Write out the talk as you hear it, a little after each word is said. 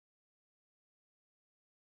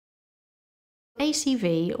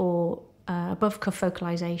ACV, or above cuff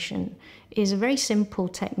vocalisation, is a very simple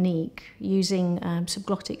technique using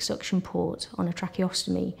subglottic suction port on a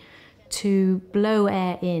tracheostomy to blow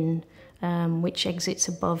air in, which exits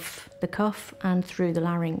above the cuff and through the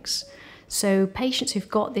larynx. So patients who've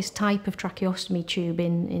got this type of tracheostomy tube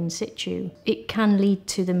in situ, it can lead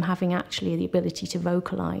to them having actually the ability to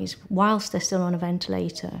vocalise whilst they're still on a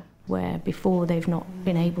ventilator, where before they've not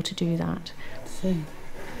been able to do that.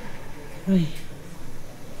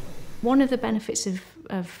 One of the benefits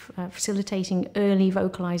of facilitating early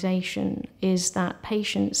vocalisation is that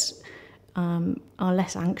patients are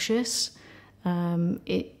less anxious,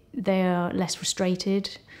 they are less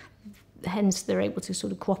frustrated, hence they're able to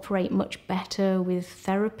sort of cooperate much better with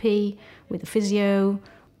therapy, with the physio,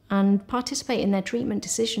 and participate in their treatment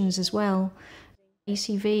decisions as well.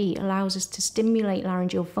 ACV allows us to stimulate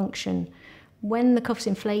laryngeal function. When the cuff's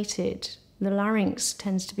inflated, the larynx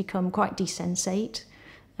tends to become quite desensate,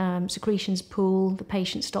 secretions pool, the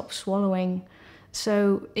patient stops swallowing,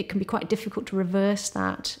 so it can be quite difficult to reverse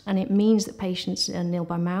that, and it means that patients are nil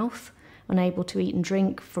by mouth, unable to eat and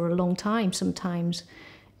drink for a long time sometimes.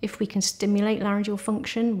 If we can stimulate laryngeal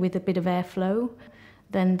function with a bit of airflow,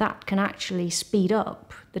 then that can actually speed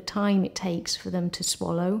up the time it takes for them to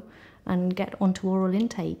swallow and get onto oral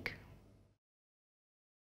intake.